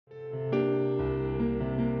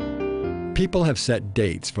People have set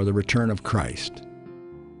dates for the return of Christ.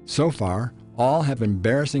 So far, all have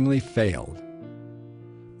embarrassingly failed.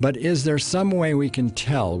 But is there some way we can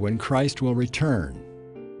tell when Christ will return?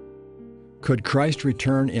 Could Christ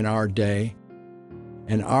return in our day?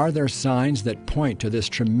 And are there signs that point to this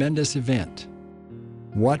tremendous event?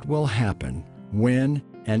 What will happen when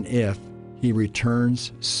and if He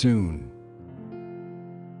returns soon?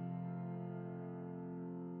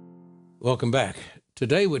 Welcome back.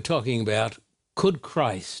 Today we're talking about, could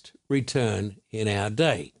Christ return in our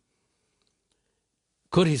day?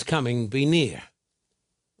 Could His coming be near?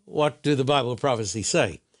 What do the Bible prophecies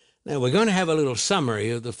say? Now we're going to have a little summary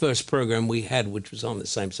of the first program we had, which was on the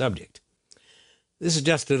same subject. This is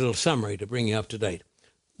just a little summary to bring you up to date.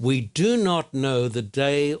 We do not know the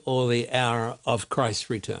day or the hour of Christ's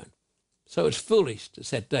return, so it's foolish to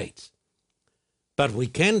set dates. But we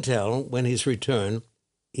can tell when His return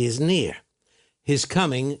is near. His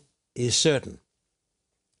coming is certain.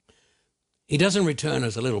 He doesn't return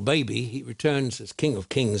as a little baby. He returns as King of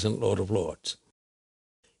Kings and Lord of Lords.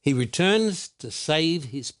 He returns to save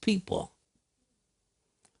His people,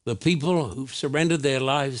 the people who've surrendered their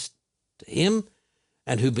lives to Him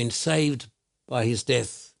and who've been saved by His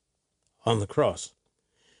death on the cross.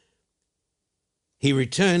 He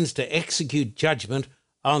returns to execute judgment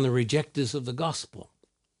on the rejectors of the gospel.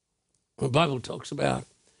 The Bible talks about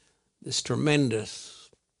this tremendous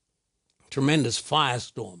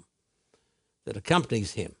firestorm that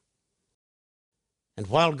accompanies Him. And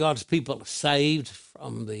while God's people are saved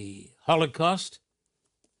from the Holocaust,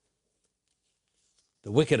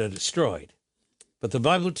 the wicked are destroyed. But the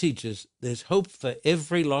Bible teaches there's hope for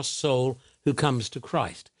every lost soul who comes to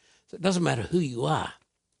Christ. So it doesn't matter who you are.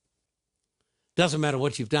 It doesn't matter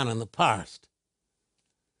what you've done in the past.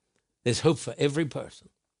 There's hope for every person.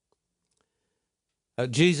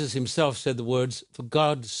 Jesus Himself said the words, "For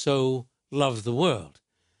God so loved the world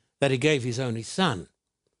that He gave His only Son,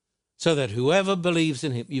 so that whoever believes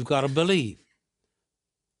in Him," you've got to believe.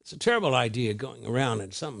 It's a terrible idea going around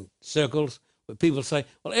in some circles where people say,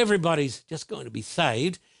 well, everybody's just going to be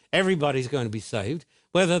saved. Everybody's going to be saved,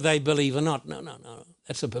 whether they believe or not. No.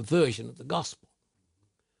 That's a perversion of the gospel.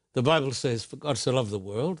 The Bible says, "For God so loved the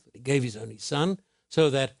world that He gave His only Son, so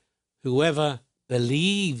that whoever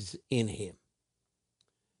believes in Him."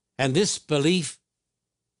 And this belief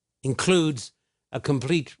includes a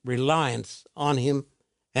complete reliance on Him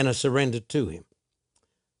and a surrender to Him.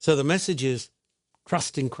 So the message is,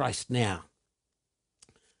 trust in Christ now.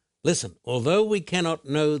 Listen, although we cannot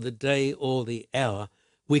know the day or the hour,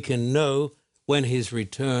 we can know when His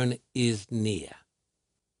return is near.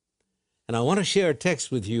 And I want to share a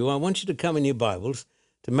text with you. I want you to come in your Bibles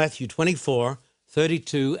to Matthew 24,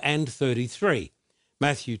 32 and 33.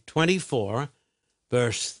 Matthew 24,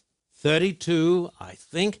 verse 32, I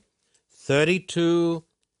think, 32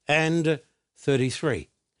 and 33.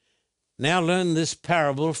 Now learn this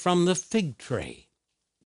parable from the fig tree.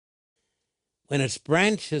 When its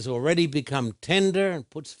branch has already become tender and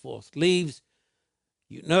puts forth leaves,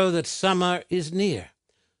 you know that summer is near.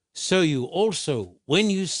 So you also, when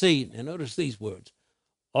you see, now notice these words,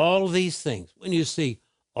 all these things, when you see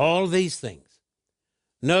all these things,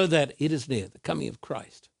 know that it is near, the coming of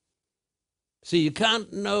Christ. See, you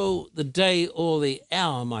can't know the day or the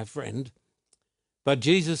hour, my friend, but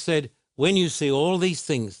Jesus said, when you see all these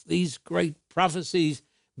things, these great prophecies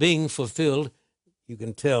being fulfilled, you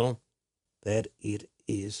can tell that it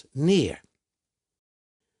is near.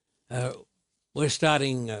 We're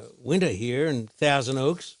starting winter here in Thousand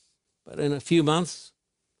Oaks, but in a few months,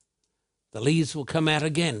 the leaves will come out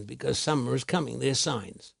again because summer is coming. They're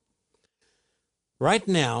signs. Right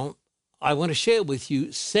now, I want to share with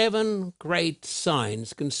you 7 great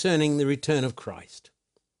signs concerning the return of Christ.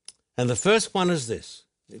 And the first one is this.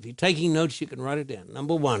 If you're taking notes, you can write it down.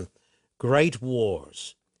 Number 1, great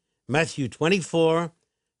wars. Matthew 24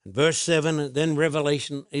 and verse 7, and then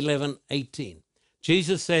Revelation 11:18.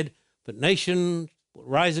 Jesus said, "But nation will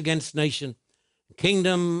rise against nation,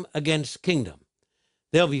 kingdom against kingdom.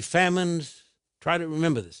 There'll be famines," try to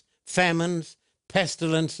remember this, famines,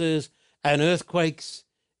 pestilences, and earthquakes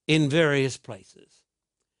in various places.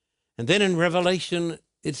 And then in Revelation,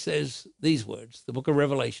 it says these words, the book of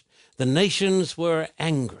Revelation, "The nations were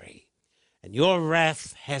angry, and your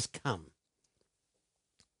wrath has come.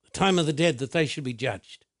 The time of the dead that they should be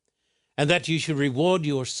judged, and that you should reward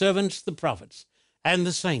your servants, the prophets, and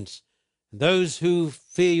the saints, and those who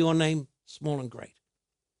fear your name, small and great."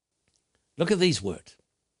 Look at these words.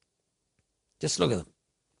 Just look at them.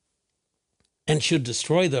 "And should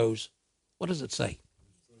destroy those," what does it say?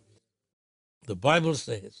 The Bible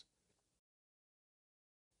says,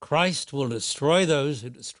 Christ will destroy those who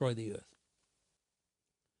destroy the earth.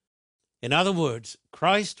 In other words,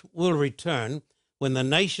 Christ will return when the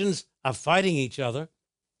nations are fighting each other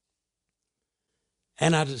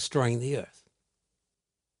and are destroying the earth.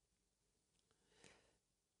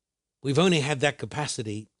 We've only had that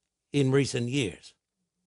capacity in recent years.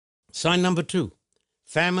 Sign number 2,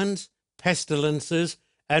 famines, pestilences,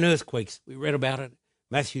 and earthquakes. We read about it,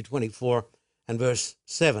 Matthew 24 and verse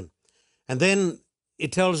 7. And then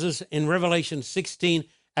it tells us in Revelation 16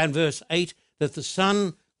 and verse 8 that the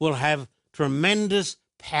sun will have tremendous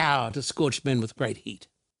power to scorch men with great heat.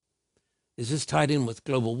 Is this tied in with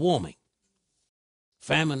global warming?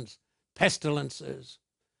 Famines, pestilences,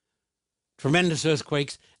 tremendous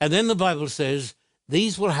earthquakes. And then the Bible says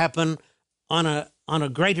these will happen on a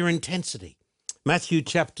greater intensity. Matthew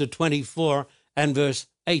chapter 24 and verse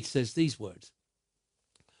 8 says these words.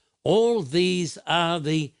 All these are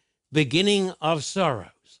the beginning of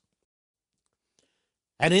sorrows.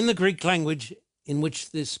 And in the Greek language in which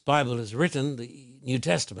this Bible is written, the New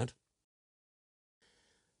Testament,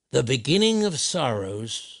 the beginning of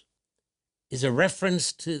sorrows is a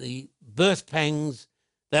reference to the birth pangs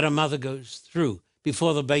that a mother goes through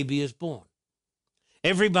before the baby is born.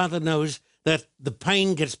 Every mother knows that the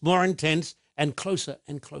pain gets more intense and closer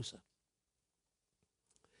and closer.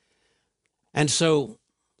 And so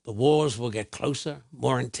the wars will get closer,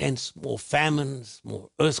 more intense, more famines, more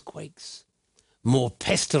earthquakes, more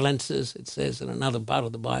pestilences, it says in another part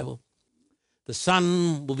of the Bible. The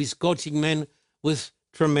sun will be scorching men with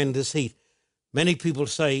tremendous heat. Many people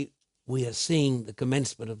say we are seeing the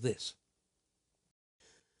commencement of this.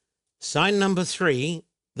 Sign number 3,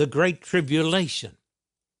 the Great Tribulation.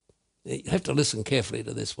 You have to listen carefully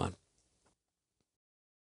to this one.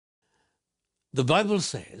 The Bible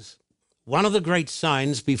says one of the great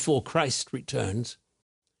signs before Christ returns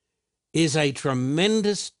is a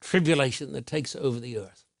tremendous tribulation that takes over the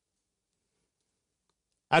earth.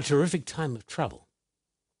 A terrific time of trouble.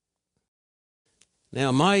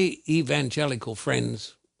 Now, my evangelical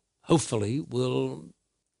friends, hopefully, will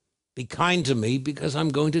be kind to me because I'm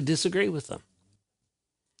going to disagree with them.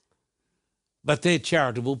 But they're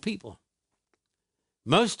charitable people.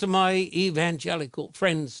 Most of my evangelical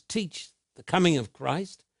friends teach the coming of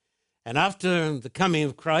Christ, and after the coming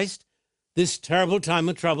of Christ, this terrible time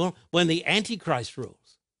of trouble when the Antichrist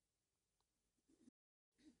rules.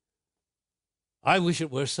 I wish it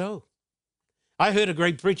were so. I heard a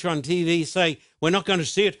great preacher on TV say, we're not going to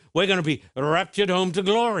see it, we're going to be raptured home to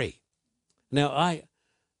glory. Now,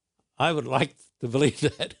 I would like to believe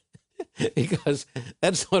that because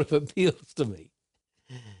that sort of appeals to me.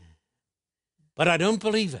 But I don't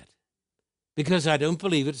believe it because I don't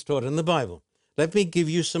believe it's taught in the Bible. Let me give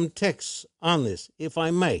you some texts on this, if I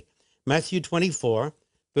may. Matthew 24,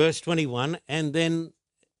 verse 21, and then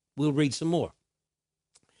we'll read some more.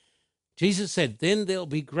 Jesus said, then there'll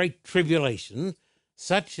be great tribulation,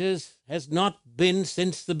 such as has not been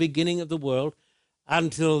since the beginning of the world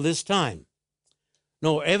until this time,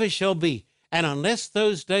 nor ever shall be. And unless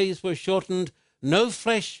those days were shortened, no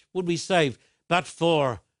flesh would be saved, but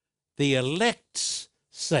for the elect's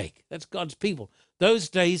sake. That's God's people. Those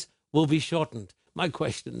days will be shortened. My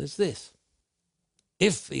question is this.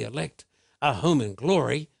 If the elect are home in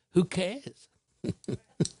glory, who cares?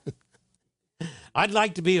 I'd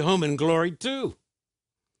like to be home in glory too.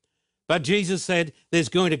 But Jesus said there's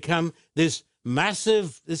going to come this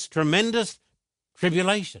massive, this tremendous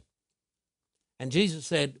tribulation. And Jesus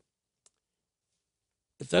said,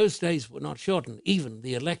 if those days were not shortened, even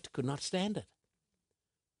the elect could not stand it.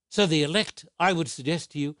 So the elect, I would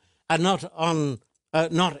suggest to you, are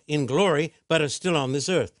not in glory, but are still on this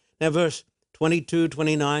earth. Now, verse 22,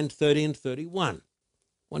 29, 30, and 31. I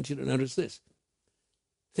want you to notice this.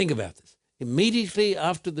 Think about this. Immediately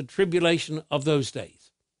after the tribulation of those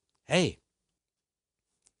days, hey,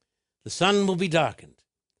 the sun will be darkened,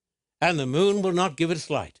 and the moon will not give its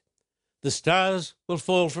light. The stars will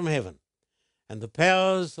fall from heaven, and the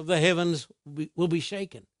powers of the heavens will be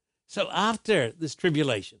shaken. So after this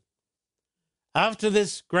tribulation, after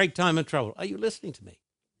this great time of trouble, are you listening to me?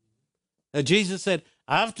 Now, Jesus said,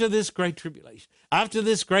 after this great tribulation, after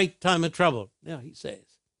this great time of trouble, now he says,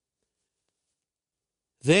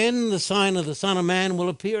 then the sign of the Son of Man will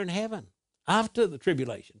appear in heaven after the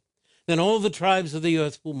tribulation. Then all the tribes of the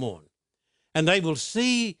earth will mourn, and they will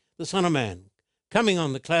see the Son of Man coming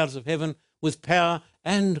on the clouds of heaven with power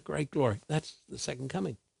and great glory. That's the second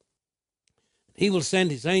coming. He will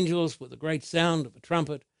send his angels with a great sound of a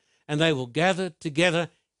trumpet, and they will gather together,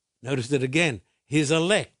 notice it again, his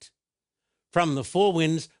elect from the four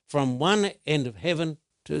winds, from one end of heaven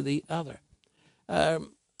to the other.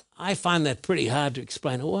 I find that pretty hard to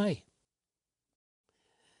explain away.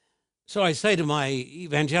 So I say to my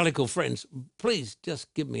evangelical friends, please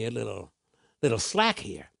just give me a little slack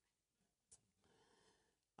here.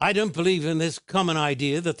 I don't believe in this common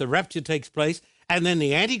idea that the rapture takes place and then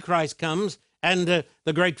the Antichrist comes and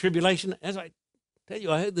the Great Tribulation. As I tell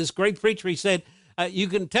you, I heard this great preacher, he said, you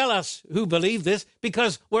can tell us who believe this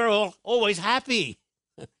because we're all always happy.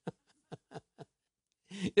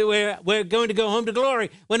 We're going to go home to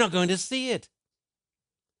glory. We're not going to see it.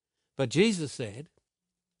 But Jesus said,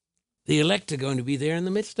 the elect are going to be there in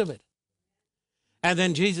the midst of it. And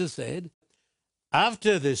then Jesus said,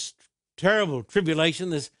 after this terrible tribulation,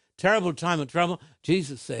 this terrible time of trouble,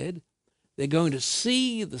 Jesus said, they're going to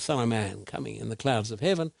see the Son of Man coming in the clouds of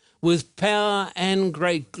heaven with power and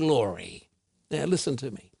great glory. Now, listen to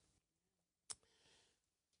me.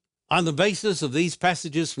 On the basis of these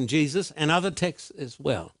passages from Jesus and other texts as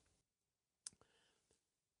well,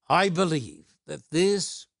 I believe that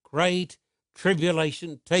this great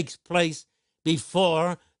tribulation takes place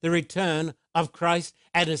before the return of Christ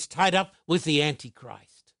and is tied up with the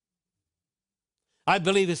Antichrist. I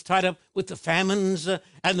believe it's tied up with the famines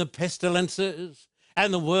and the pestilences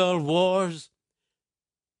and the world wars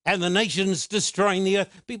and the nations destroying the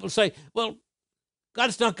earth. People say, well,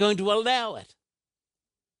 God's not going to allow it.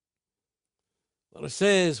 Well, it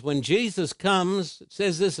says when Jesus comes, it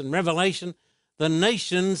says this in Revelation, the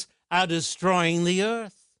nations are destroying the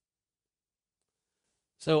earth.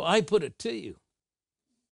 So I put it to you.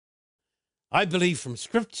 I believe from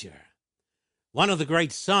Scripture, one of the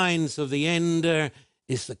great signs of the end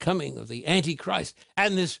is the coming of the Antichrist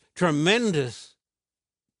and this tremendous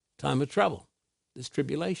time of trouble, this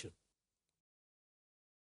tribulation.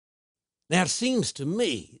 Now, it seems to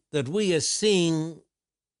me that we are seeing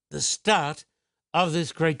the start of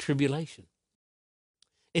this great tribulation.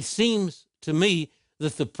 It seems to me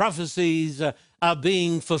that the prophecies are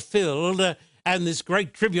being fulfilled and this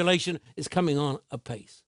great tribulation is coming on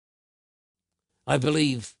apace. I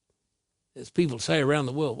believe, as people say around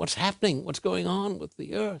the world, what's happening? What's going on with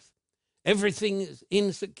the earth? Everything is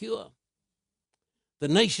insecure. The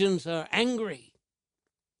nations are angry.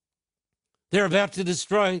 They're about to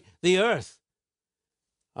destroy the earth.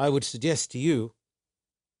 I would suggest to you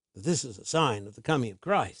that this is a sign of the coming of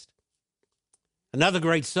Christ. Another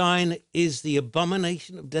great sign is the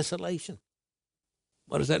abomination of desolation.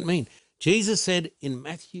 What does that mean? Jesus said in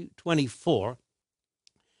Matthew 24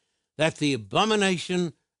 that the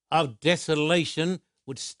abomination of desolation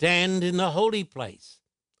would stand in the holy place.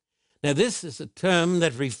 Now, this is a term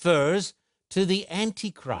that refers to the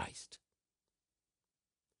Antichrist.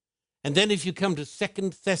 And then if you come to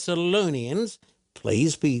 2 Thessalonians,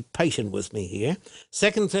 please be patient with me here.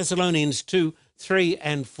 2 Thessalonians 2, 3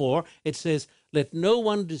 and 4, it says, let no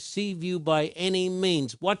one deceive you by any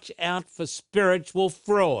means. Watch out for spiritual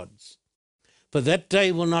frauds. For that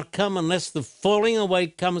day will not come unless the falling away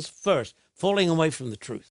comes first, falling away from the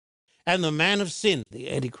truth. And the man of sin, the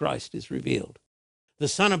Antichrist, is revealed, the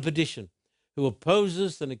son of perdition, who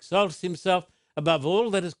opposes and exalts himself above all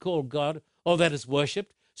that is called God or that is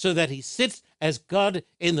worshipped, so that he sits as God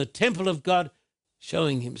in the temple of God,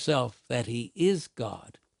 showing himself that he is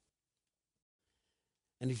God.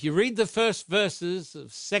 And if you read the first verses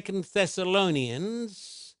of 2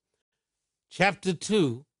 Thessalonians chapter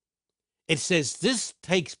 2, it says this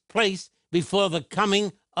takes place before the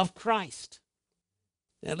coming of Christ.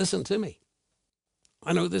 Now listen to me.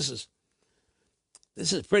 I know this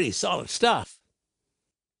is pretty solid stuff.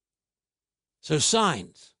 So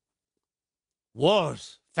signs,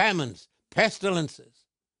 wars, famines, pestilences,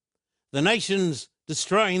 the nations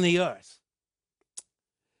destroying the earth.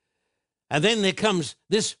 And then there comes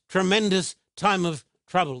this tremendous time of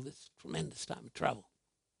trouble,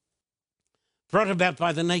 brought about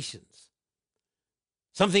by the nations.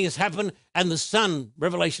 Something has happened, and the sun,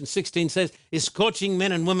 Revelation 16 says, is scorching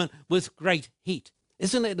men and women with great heat.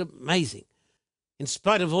 Isn't it amazing? In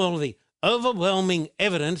spite of all the overwhelming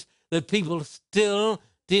evidence that people still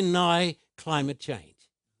deny climate change.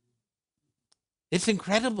 It's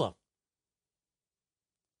incredible.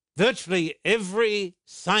 Virtually every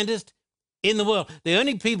scientist in the world, the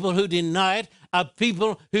only people who deny it are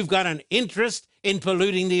people who've got an interest in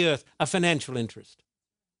polluting the earth, a financial interest.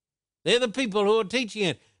 They're the people who are teaching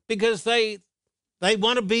it because they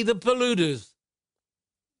want to be the polluters.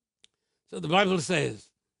 So the Bible says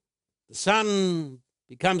the sun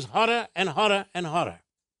becomes hotter and hotter and hotter.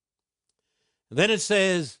 And then it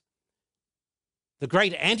says the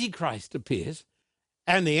great Antichrist appears,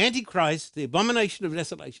 and the Antichrist, the abomination of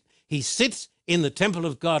desolation, he sits in the temple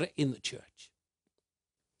of God in the church.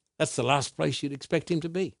 That's the last place you'd expect him to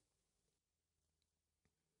be.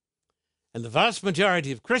 And the vast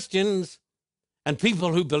majority of Christians And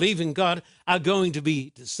people who believe in God are going to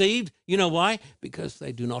be deceived. You know why? Because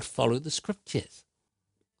they do not follow the scriptures.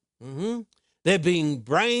 They're being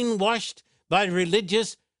brainwashed by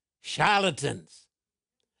religious charlatans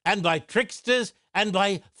and by tricksters and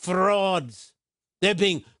by frauds. They're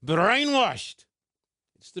being brainwashed.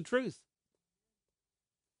 It's the truth.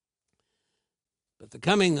 But the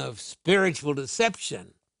coming of spiritual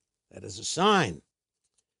deception, that is a sign.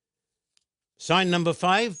 Sign number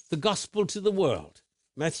 5, the gospel to the world.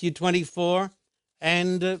 Matthew 24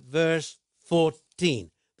 and verse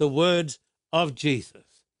 14, the words of Jesus.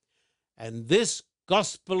 And this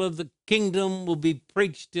gospel of the kingdom will be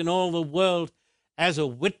preached in all the world as a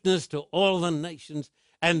witness to all the nations,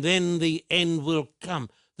 and then the end will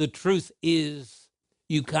come. The truth is,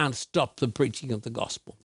 you can't stop the preaching of the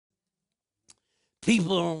gospel.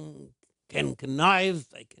 People can connive,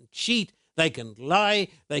 they can cheat, they can lie,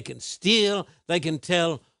 they can steal, they can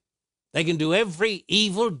tell, they can do every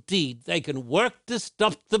evil deed. They can work to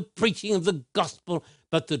stop the preaching of the gospel,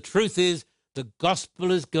 but the truth is, the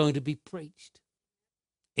gospel is going to be preached.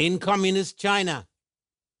 In communist China,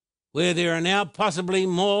 where there are now possibly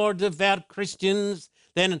more devout Christians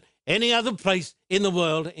than any other place in the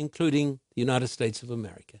world, including the United States of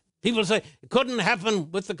America. People say, it couldn't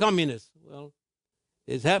happen with the communists. Well,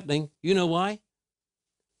 it's happening. You know why?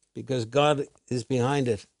 Because God is behind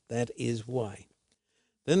it. That is why.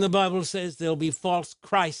 Then the Bible says there'll be false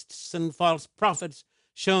Christs and false prophets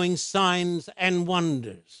showing signs and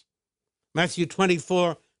wonders. Matthew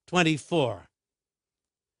 24:24.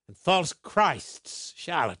 And false Christs,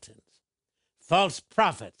 charlatans, false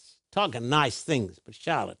prophets, talking nice things, but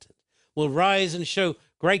charlatans, will rise and show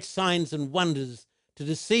great signs and wonders to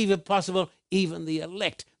deceive, if possible, even the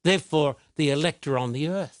elect. Therefore, the elect are on the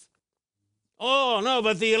earth. Oh, no,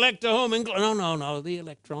 but the elect are home in glory. No, the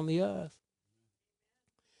elect are on the earth.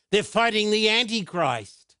 They're fighting the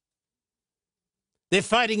Antichrist. They're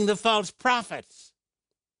fighting the false prophets.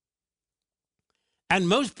 And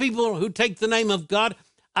most people who take the name of God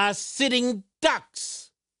are sitting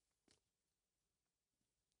ducks.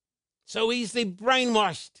 So easily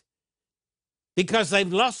brainwashed because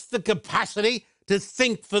they've lost the capacity to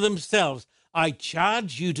think for themselves. I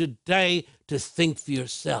charge you today to think for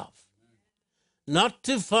yourself, not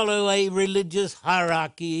to follow a religious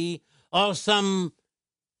hierarchy or some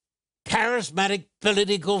charismatic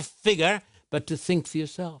political figure, but to think for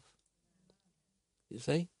yourself. You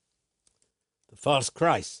see? The false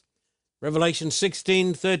Christ. Revelation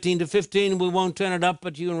 16:13-15, we won't turn it up,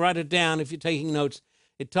 but you can write it down if you're taking notes.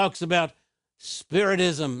 It talks about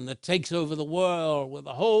spiritism that takes over the world, where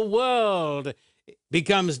the whole world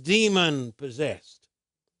becomes demon-possessed.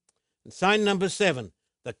 And sign number 7,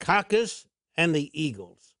 the carcass and the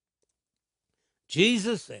eagles.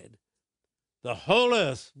 Jesus said the whole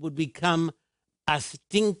earth would become a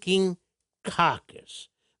stinking carcass.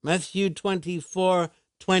 Matthew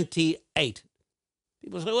 24:28.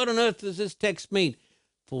 People say, what on earth does this text mean?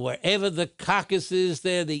 For wherever the carcass is,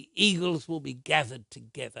 there the eagles will be gathered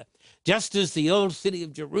together. Just as the old city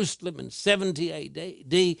of Jerusalem in 70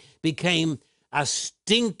 AD became a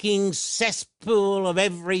stinking cesspool of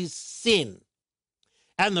every sin.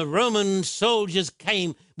 And the Roman soldiers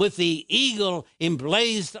came with the eagle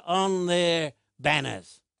emblazoned on their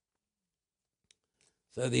banners.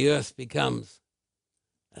 So the earth becomes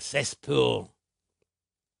a cesspool,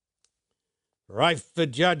 ripe for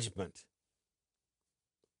judgment.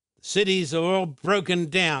 The cities are all broken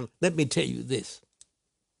down. Let me tell you this.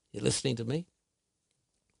 You're listening to me?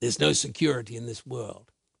 There's no security in this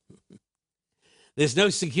world. There's no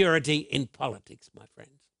security in politics, my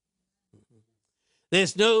friends.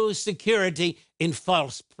 There's no security in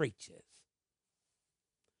false preachers.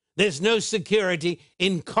 There's no security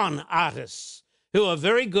in con artists who are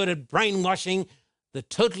very good at brainwashing the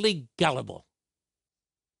totally gullible.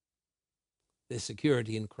 There's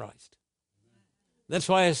security in Christ. That's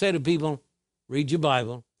why I say to people, read your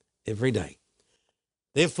Bible every day.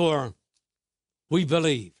 Therefore, we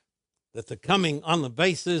believe that the coming on the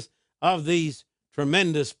basis of these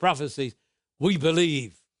tremendous prophecies, we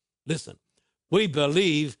believe, listen, we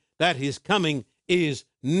believe that his coming is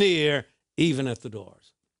near, even at the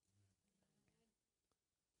doors.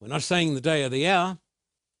 We're not saying the day or the hour,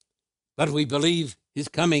 but we believe his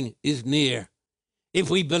coming is near. If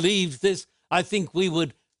we believed this, I think we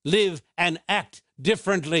would live and act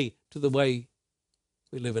differently to the way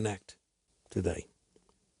we live and act today.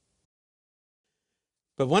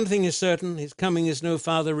 But one thing is certain, his coming is no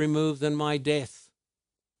farther removed than my death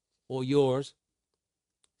or yours.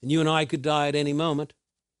 And you and I could die at any moment.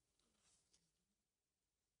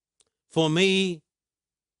 For me,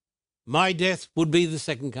 my death would be the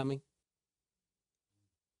second coming.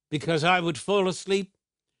 because I would fall asleep,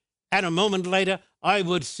 and a moment later, I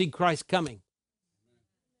would see Christ coming.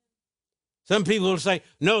 Some people will say,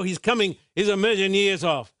 no, he's coming, he's 1,000,000 years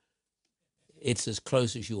off. It's as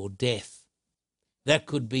close as your death. That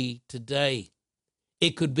could be today.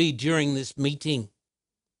 It could be during this meeting.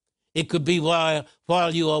 It could be while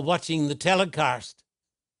you are watching the telecast.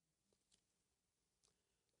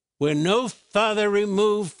 We're no farther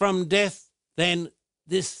removed from death than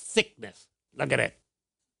this thickness. Look at it.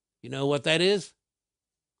 You know what that is?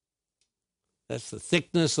 That's the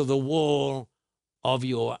thickness of the wall of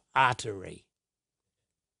your artery.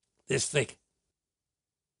 This thick.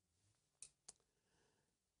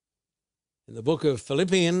 In the book of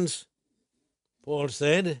Philippians, Paul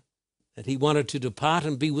said that he wanted to depart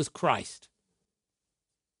and be with Christ,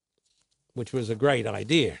 which was a great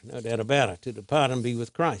idea, no doubt about it, to depart and be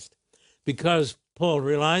with Christ, because Paul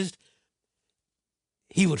realized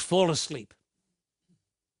he would fall asleep,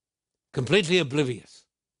 completely oblivious.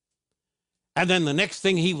 And then the next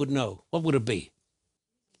thing he would know, what would it be?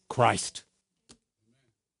 Christ.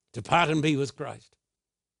 Depart and be with Christ.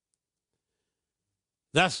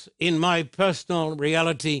 Thus, in my personal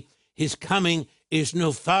reality, his coming is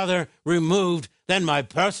no farther removed than my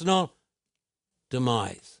personal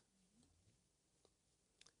demise.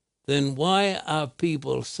 Then why are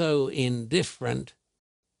people so indifferent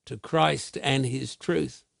to Christ and his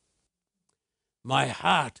truth? My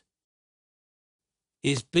heart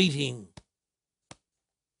is beating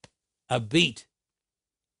a beat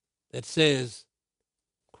that says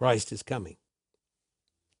Christ is coming.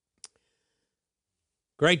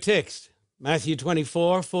 Great text, Matthew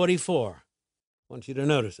 24:44. I want you to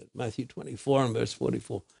notice it, Matthew 24 and verse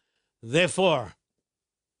 44. Therefore,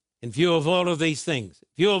 in view of all of these things,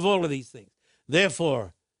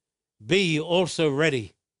 therefore, be ye also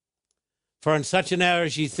ready. For in such an hour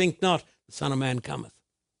as ye think not, the Son of Man cometh.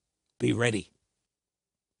 Be ready.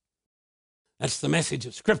 That's the message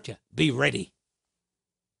of Scripture. Be ready.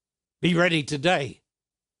 Be ready today.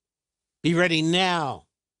 Be ready now.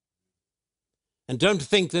 And don't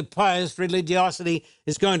think that pious religiosity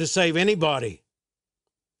is going to save anybody.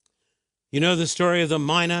 You know the story of the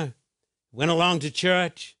miner who went along to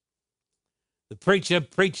church. The preacher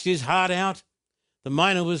preached his heart out. The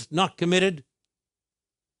miner was not committed.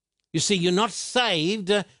 You see, you're not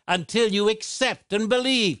saved until you accept and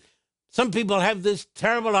believe. Some people have this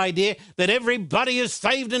terrible idea that everybody is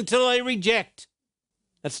saved until they reject.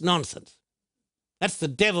 That's nonsense. That's the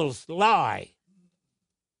devil's lie.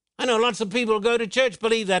 I know lots of people who go to church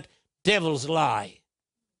believe that devil's lie.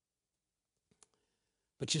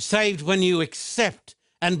 But you're saved when you accept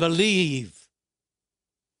and believe.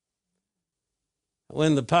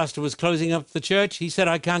 When the pastor was closing up the church, he said,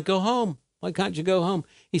 I can't go home. Why can't you go home?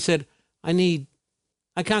 He said, I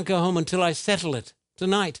can't go home until I settle it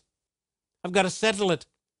tonight. I've got to settle it.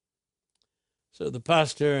 So the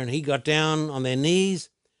pastor and he got down on their knees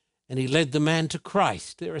and he led the man to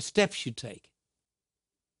Christ. There are steps you take.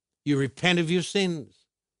 You repent of your sins.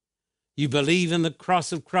 You believe in the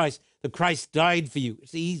cross of Christ. The Christ died for you.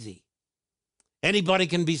 It's easy. Anybody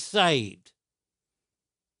can be saved.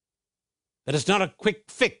 But it's not a quick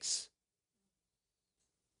fix.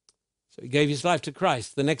 So he gave his life to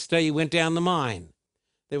Christ. The next day he went down the mine.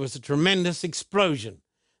 There was a tremendous explosion.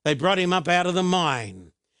 They brought him up out of the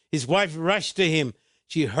mine. His wife rushed to him.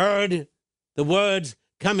 She heard the words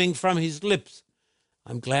coming from his lips.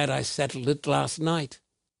 I'm glad I settled it last night.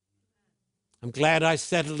 I'm glad I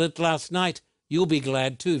settled it last night. You'll be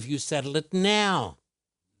glad too if you settle it now.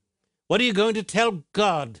 What are you going to tell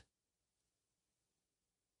God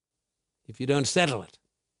if you don't settle it?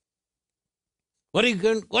 What are you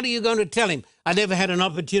going to tell him? I never had an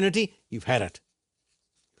opportunity. You've had it.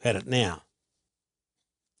 You've had it now.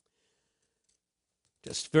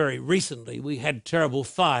 Just very recently, we had terrible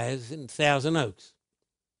fires in Thousand Oaks.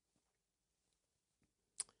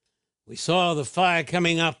 We saw the fire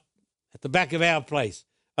coming up at the back of our place,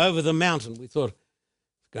 over the mountain. We thought,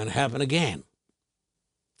 it's going to happen again.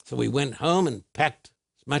 So we went home and packed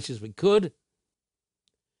as much as we could.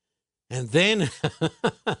 And then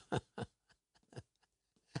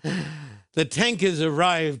the tankers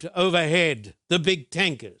arrived overhead, the big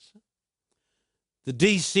tankers. The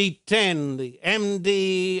DC-10, the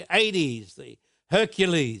MD-80s, the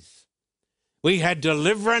Hercules. We had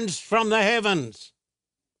deliverance from the heavens.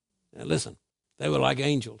 Now listen, they were like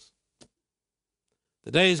angels.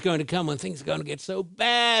 The day is going to come when things are going to get so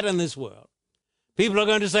bad in this world. People are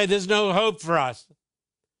going to say there's no hope for us.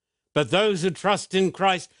 But those who trust in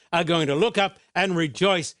Christ are going to look up and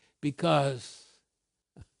rejoice because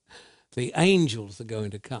the angels are going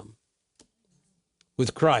to come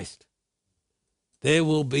with Christ. there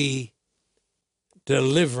will be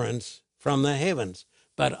deliverance from the heavens.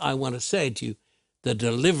 But I want to say to you, the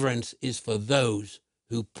deliverance is for those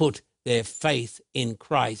who put their faith in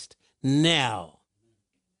Christ now.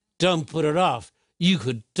 Don't put it off. You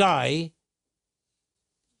could die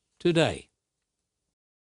today.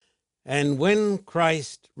 And when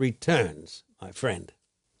Christ returns, my friend,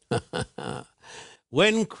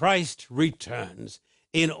 when Christ returns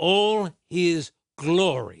in all his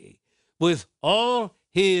glory, with all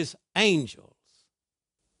his angels,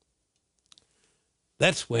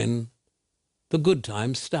 that's when the good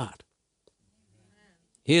times start.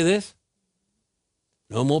 Hear this?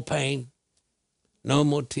 No more pain, no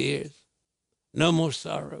more tears, no more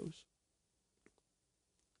sorrows,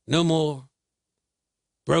 no more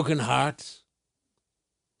broken hearts,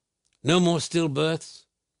 no more stillbirths,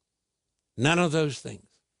 none of those things.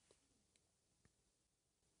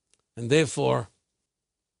 And therefore,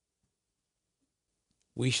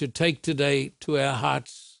 we should take today to our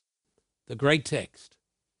hearts the great text.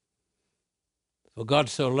 For God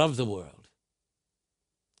so loved the world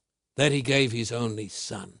that he gave his only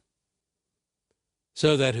Son,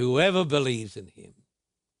 so that whoever believes in him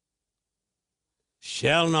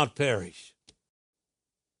shall not perish,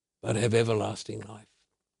 but have everlasting life.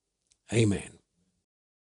 Amen.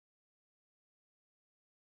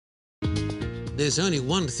 There's only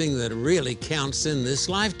one thing that really counts in this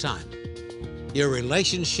lifetime: your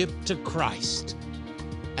relationship to Christ.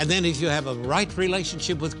 And then if you have a right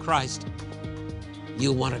relationship with Christ,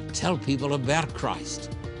 you'll want to tell people about Christ.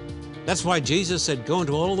 That's why Jesus said, go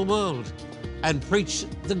into all the world and preach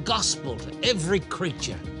the gospel to every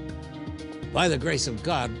creature. By the grace of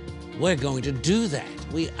God, we're going to do that.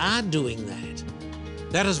 We are doing that.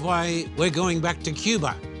 That is why we're going back to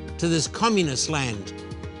Cuba, to this communist land,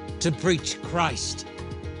 to preach Christ.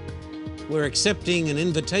 We're accepting an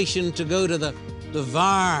invitation to go to the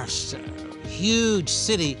vast, huge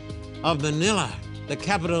city of Manila, the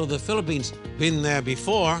capital of the Philippines. Been there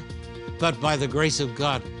before, but by the grace of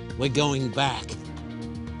God, we're going back.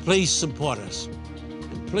 Please support us,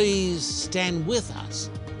 and please stand with us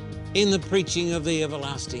in the preaching of the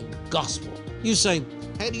everlasting gospel. You say,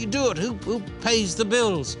 how do you do it? Who pays the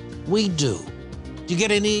bills? We do. Do you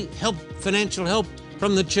get any help, financial help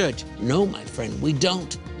from the church? No, my friend, we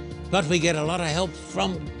don't. But we get a lot of help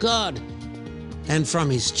from God and from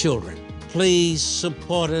his children. Please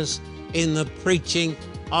support us in the preaching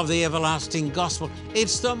of the everlasting gospel.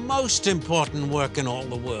 It's the most important work in all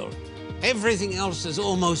the world. Everything else is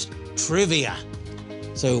almost trivia.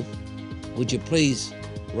 So would you please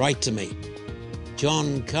write to me?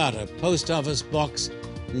 John Carter, Post Office Box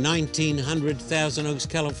 1900, Thousand Oaks,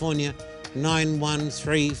 California,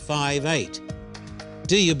 91358.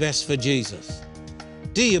 Do your best for Jesus.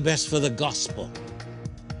 Do your best for the gospel.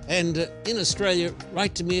 And in Australia,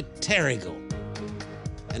 write to me at Terrigal.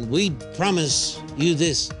 And we promise you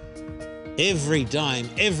this: every dime,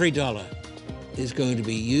 every dollar is going to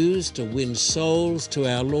be used to win souls to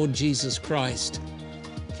our Lord Jesus Christ.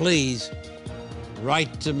 Please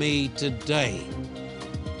write to me today.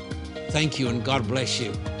 Thank you, and God bless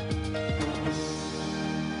you.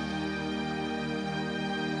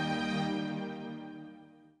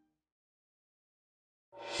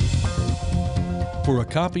 For a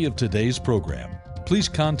copy of today's program, please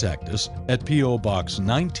contact us at P.O. Box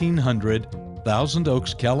 1900, Thousand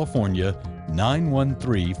Oaks, California,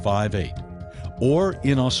 91358. Or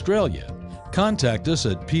in Australia, contact us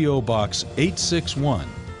at P.O. Box 861,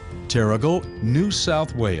 Terrigal, New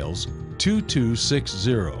South Wales,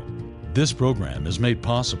 2260. This program is made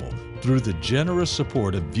possible through the generous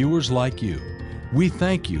support of viewers like you. We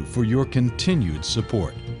thank you for your continued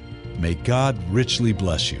support. May God richly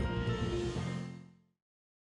bless you.